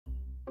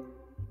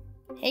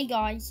Hey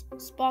guys,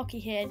 Sparky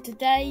here.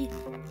 Today,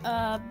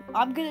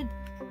 I'm gonna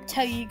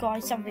tell you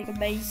guys something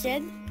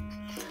amazing.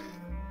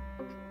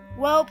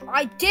 Well,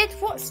 I did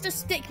watch the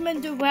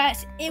Stickmin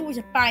duet. It was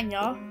a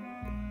banger.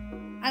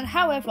 And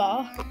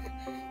however,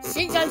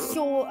 since I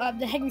saw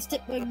the Henry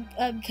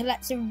Stickmin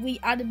Collection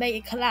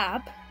reanimated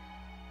collab,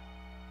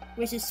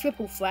 which is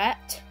Triple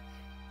Threat,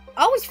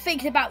 I was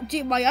thinking about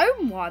doing my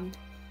own one.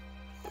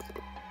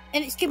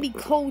 And it's gonna be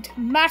called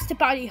Master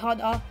Bounty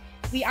Hunter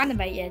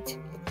Reanimated.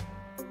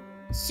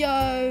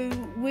 So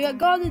we are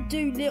gonna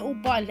do little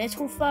by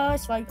little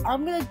first. We're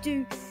gonna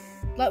do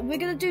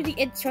the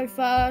intro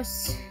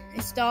first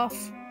and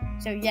stuff.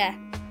 So yeah.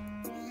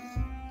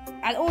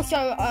 And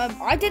also,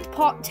 I did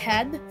part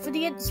 10 for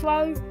the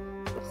intro.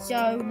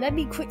 So let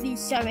me quickly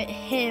show it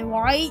here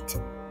right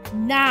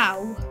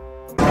now.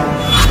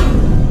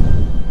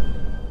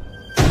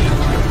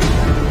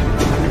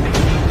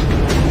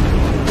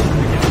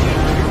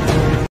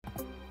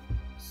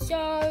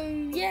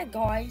 So yeah,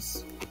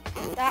 guys,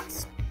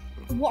 that's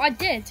what I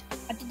did.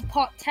 I did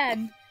part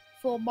 10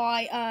 for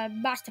my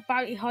Master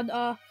Bounty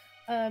Hunter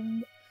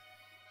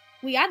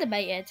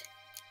reanimated.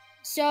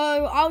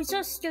 So I was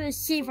just gonna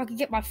see if I could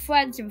get my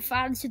friends and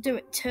fans to do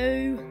it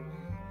too.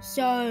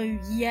 So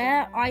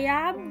yeah, I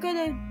am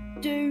gonna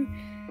do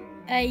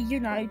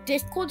a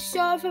Discord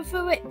server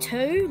for it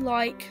too.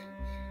 Like,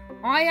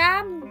 I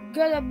am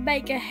gonna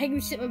make a Henry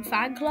Stickmin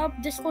fan club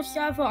Discord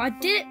server. I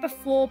did it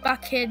before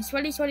back in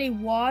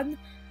 2021,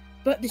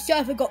 but the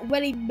server got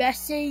really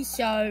messy,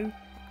 so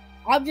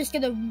I'm just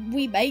gonna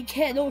remake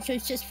it, and also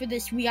it's just for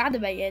this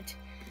reanimated.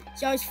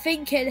 So I was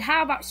thinking,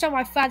 how about some of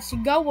my fans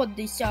can go on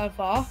this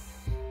server,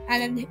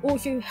 and then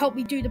also help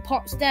me do the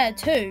parts there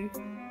too.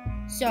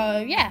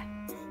 So yeah.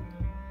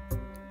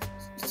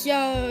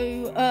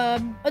 So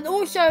and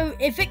also,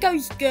 if it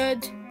goes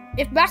good,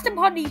 if Master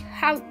Bounty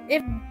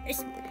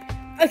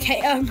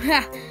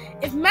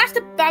if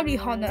Master Bounty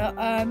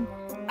Hunter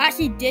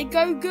actually did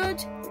go good,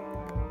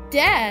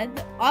 then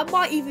I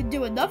might even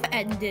do another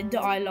ending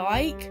that I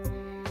like.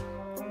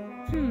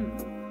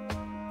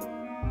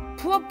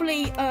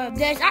 Probably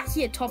there's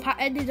actually a Top Hat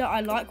ending that I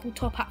like called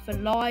Top Hat for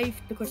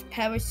Life, because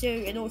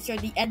Parachute, and also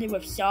the ending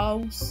with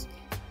Souls.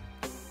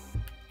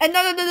 And no,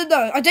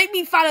 I don't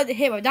mean Follow the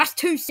Hero. That's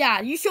too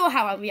sad. You saw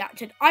how I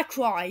reacted. I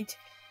cried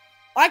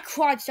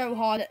so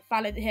hard at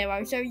Follow the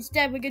Hero. So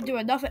instead, we're gonna do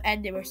another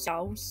ending with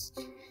Souls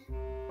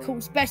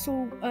called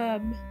Special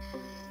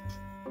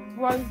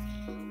Growth.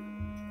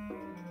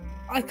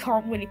 I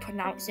can't really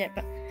pronounce it,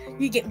 but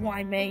you get what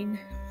I mean.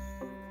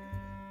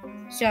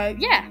 So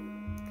yeah.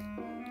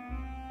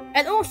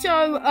 And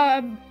also,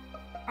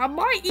 I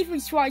might even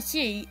try to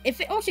see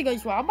if it also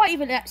goes well. I might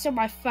even let some of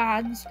my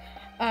fans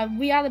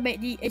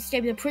reanimate the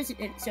Escape of the Prison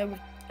intro,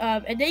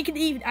 and they can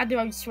even add their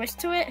own twist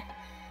to it.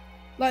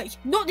 Like,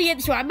 not the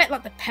intro, I meant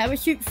like the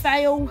parachute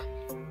fail,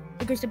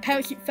 because the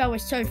parachute fail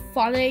was so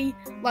funny.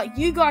 Like,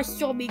 you guys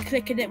saw me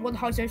clicking it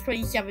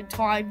 127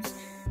 times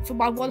for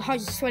my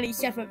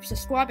 127th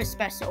subscriber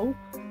special.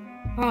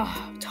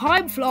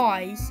 Time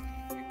flies.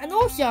 And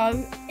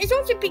also, it's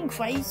also been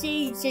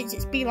crazy since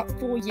it's been like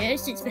 4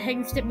 years since the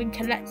Henry Stickmin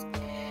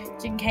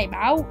Collection came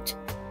out.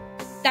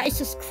 That is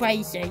just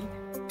crazy.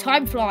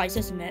 Time flies,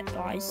 doesn't it,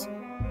 guys?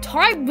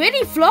 Time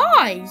really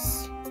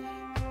flies!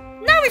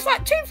 No, it's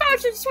like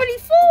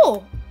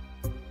 2024!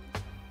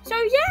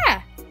 So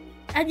yeah!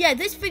 And yeah,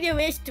 this video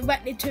is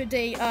directly to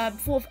the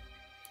 4th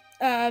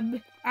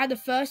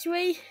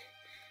anniversary.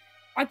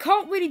 I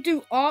can't really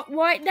do art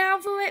right now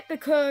for it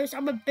because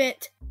I'm a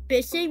bit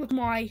busy with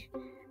my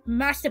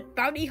Master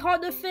Bounty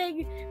Hunter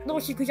thing, and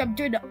also because I'm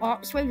doing the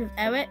art swing with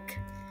Eric.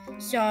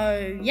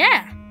 So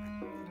yeah.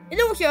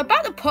 And also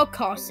about the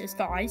podcasters,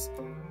 guys,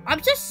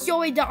 I'm just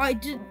sorry that I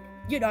didn't,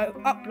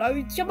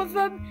 upload some of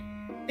them,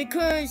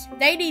 because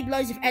they need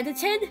loads of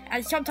editing,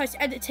 and sometimes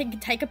editing can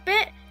take a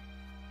bit.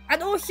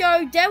 And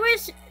also, there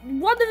is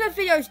one of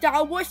the videos that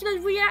I was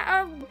going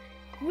to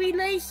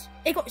release,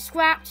 it got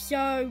scrapped,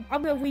 so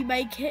I'm going to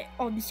remake it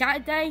on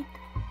Saturday.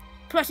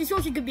 Plus, it's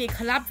also going to be a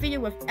collab video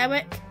with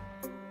Eric,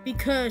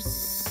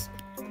 because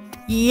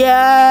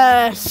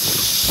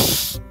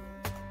yes!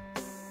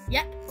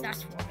 Yep,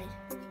 that's why.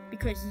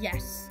 Because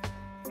yes.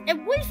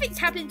 And what do you think's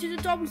happening to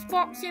the Double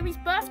Spark series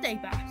birthday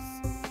bash?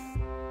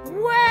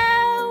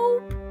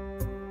 Well,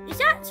 it's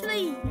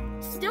actually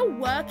still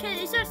working.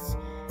 It's just,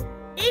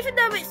 even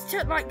though it's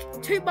like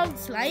 2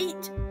 months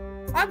late,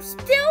 I'm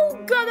still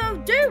gonna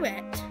do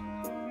it.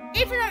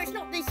 Even though it's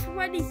not the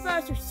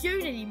 21st of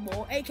June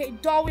anymore, aka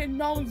Darwin and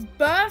Nolan's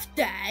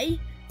birthday,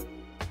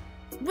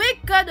 we're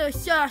gonna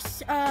just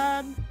still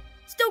gonna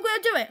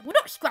do it. We're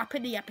not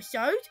scrapping the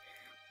episode.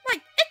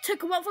 Like, it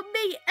took a while for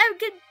me,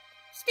 Eric, and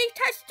Steve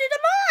Touch to do the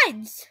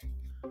lines.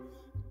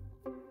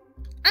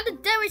 And the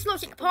Darius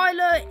Logic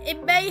pilot,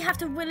 it may have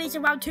to release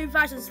around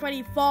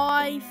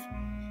 2025,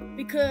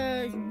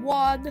 because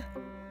 1,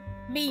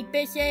 me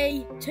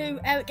busy, 2,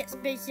 Eric gets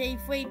busy,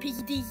 3,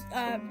 PCD's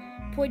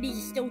probably needs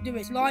to still do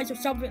his lines or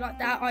something like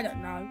that, I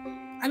don't know.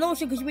 And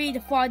also because we need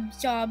to find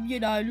some,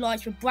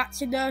 lines for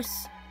Brats in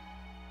us.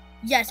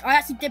 yes, I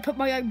actually did put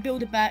my own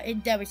Build-A-Bear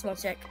in Darius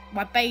Logic,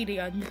 my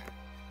Balian.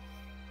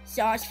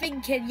 So I was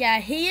thinking, yeah,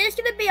 he is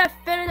going to be a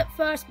villain at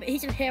first, but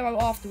he's a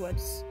hero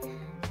afterwards.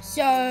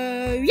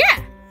 So,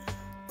 yeah.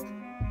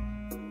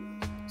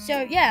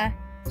 So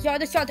I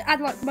decided to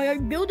add, like, my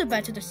own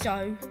Build-A-Bear to the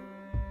show.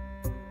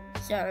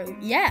 So,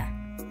 yeah.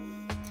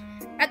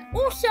 And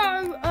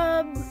also,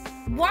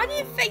 why do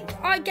you think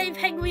I gave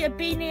Henry a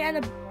beanie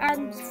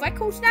and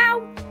freckles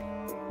now?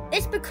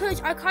 It's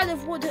because I kind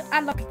of want to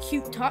add, like, a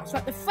cute touch.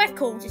 Like, the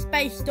freckles is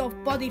based off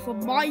Buddy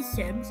from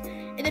MySims.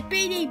 And the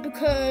beanie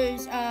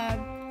because I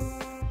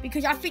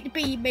think the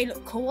beanie may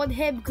look cool on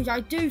him. Because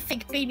I do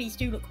think beanies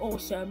do look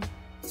awesome.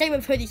 Same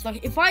with hoodies.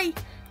 Like,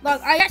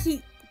 I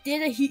actually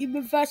did a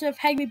human version of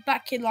Henry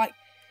back in, like,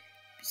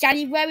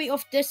 January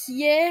of this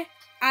year.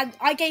 And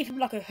I gave him,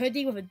 like, a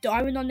hoodie with a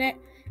diamond on it.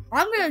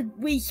 I'm going to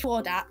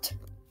re-swore that.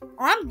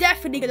 I'm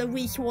definitely going to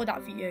re-swore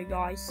that for you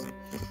guys.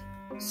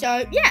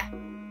 So, yeah.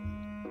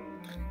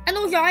 And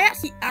also, I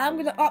actually am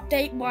going to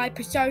update my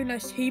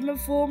Persona's human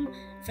form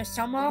for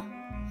summer.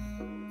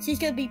 She's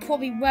going to be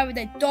probably wearing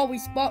a Dory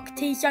Spark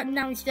t-shirt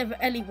now instead of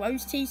an Ellie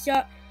Rose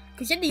t-shirt.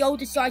 Because in the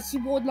older side, she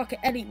wore like an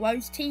Ellie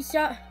Rose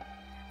t-shirt.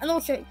 And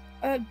also,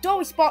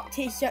 Dory Spark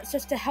t-shirts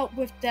just to help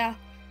with the,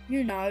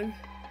 you know,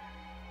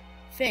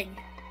 thing.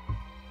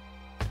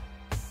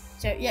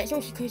 So, yeah, it's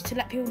also because to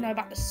let people know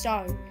about the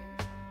show.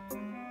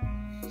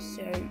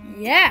 So,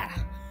 yeah.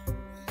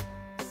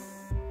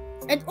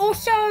 And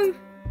also,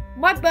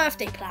 my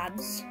birthday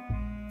plans.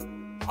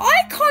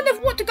 I kind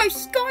of want to go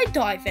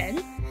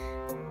skydiving.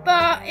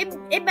 But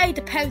it may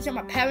depend on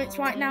my parents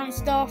right now and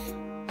stuff.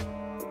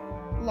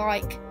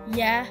 Like,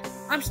 yeah.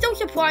 I'm still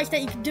surprised that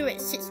you can do it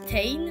at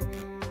 16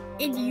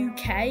 in the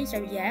UK,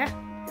 so yeah.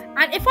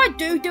 And if I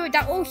do it,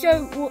 that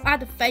also will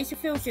add a face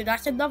reveal, so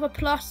that's another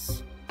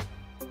plus.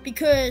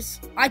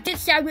 Because I did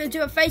say I'm going to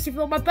do a face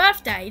reveal on my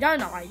birthday,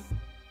 don't I?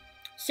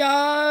 So,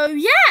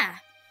 yeah.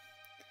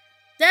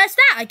 There's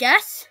that, I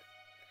guess.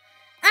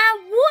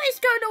 And what is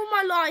going on with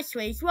my live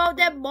streams? Well,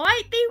 there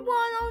might be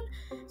one on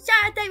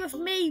Saturday with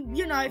me,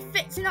 you know,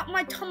 fixing up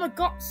my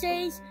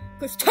Tamagotchis.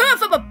 Because two of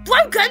them are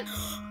broken.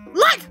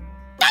 Like,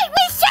 they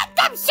reset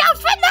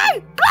themselves for no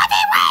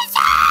bloody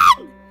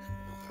reason!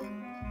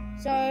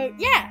 So,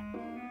 yeah.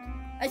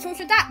 It's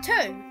also that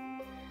too.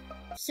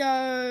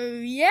 So,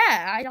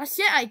 yeah, that's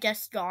it, I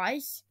guess,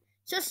 guys.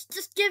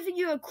 Just giving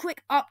you a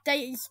quick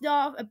update and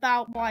stuff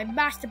about my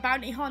Master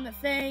Bounty Hunter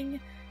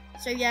thing.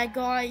 So, yeah,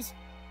 guys,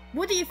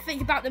 what do you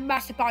think about the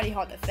Master Bounty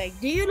Hunter thing?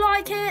 Do you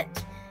like it?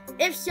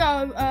 If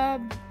so,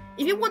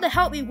 if you want to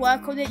help me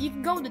work on it, you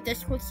can go on the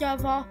Discord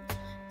server.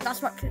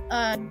 That's what,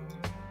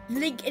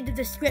 link in the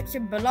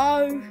description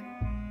below.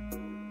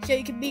 So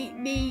you can meet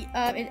me,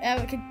 and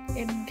Eric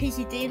and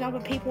PCD and other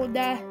people in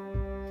there.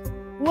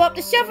 Well,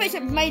 the server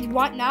isn't made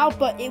right now,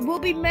 but it will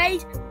be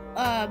made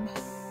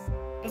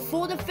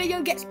before the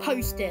video gets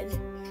posted.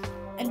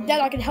 And then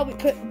I can help you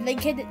put a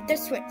link in the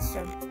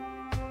description.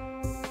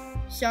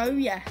 So,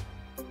 yeah.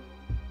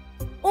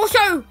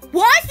 Also,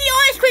 why is the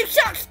ice cream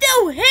truck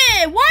still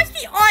here? Why is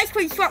the ice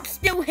cream truck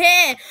still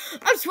here?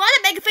 I'm trying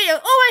to make a video.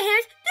 All I hear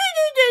is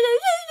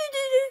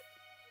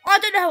I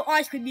don't know how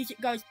ice cream music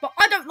goes, but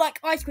I don't like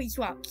ice cream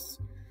trucks.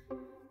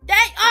 They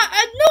are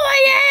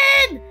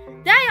annoying!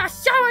 They are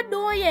so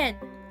annoying!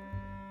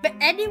 But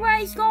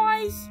anyways,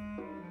 guys,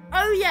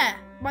 oh yeah,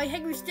 my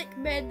Henry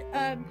Stickmin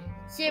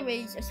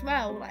series as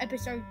well, like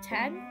episode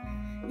 10.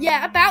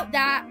 Yeah, about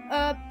that.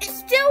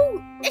 It's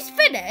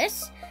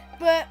finished,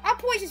 but I'll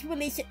probably just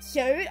release it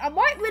soon. I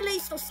might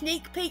release the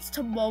sneak peeks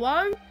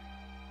tomorrow.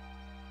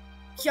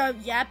 So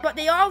yeah, but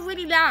they are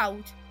really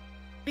loud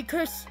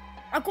because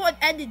I got an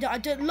ending that I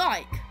didn't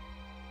like,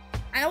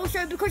 and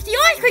also because the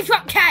ice cream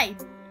truck came.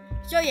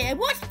 So yeah, it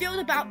was filmed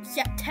about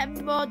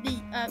September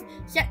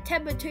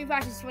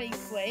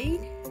 2023.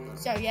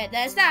 So yeah,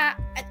 there's that.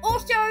 And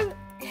also,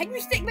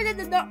 Henry Stickmin in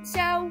the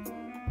nutshell.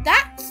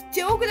 That's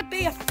still gonna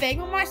be a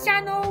thing on my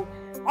channel.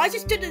 I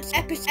just did this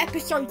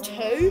episode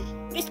 2.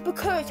 It's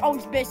because I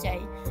was busy,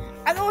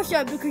 and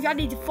also because I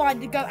need to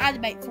find the Go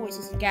Animate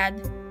voices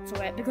again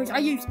for it. Because I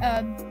use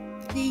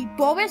the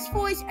Boris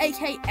voice,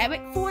 aka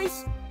Eric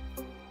voice,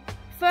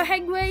 for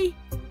Henry,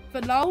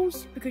 for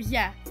lols. Because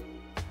yeah.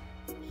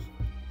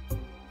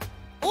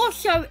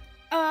 Also,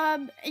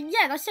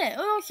 yeah, that's it.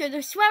 Also,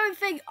 the swearing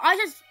thing, I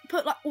just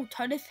put like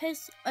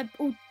alternatives. I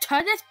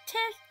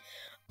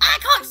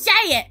can't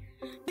say it,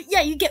 but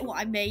yeah, you get what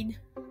I mean.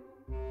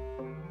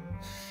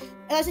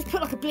 And I just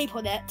put like a bleep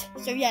on it.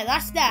 So yeah,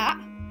 that's that.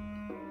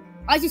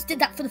 I just did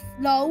that for the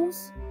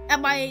lols,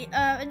 and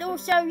and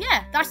also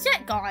yeah, that's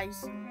it,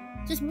 guys.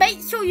 Just make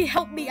sure you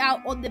help me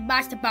out on the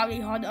Master Bounty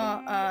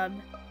Hunter,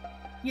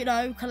 you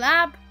know,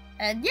 collab.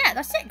 And yeah,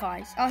 that's it,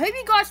 guys. I hope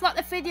you guys liked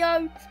the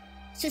video.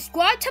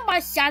 Subscribe to my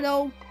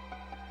channel,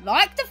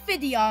 like the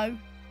video,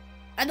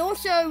 and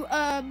also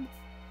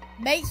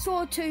make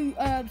sure to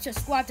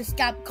subscribe to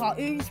Scamp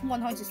Cartoons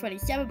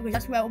 127 because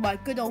that's where all my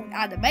good old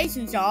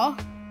animations are.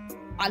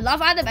 I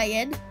love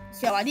animating,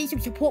 so I need some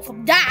support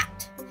from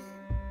that.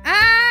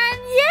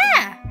 And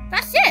yeah,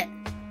 that's it.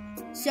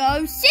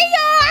 So see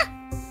ya!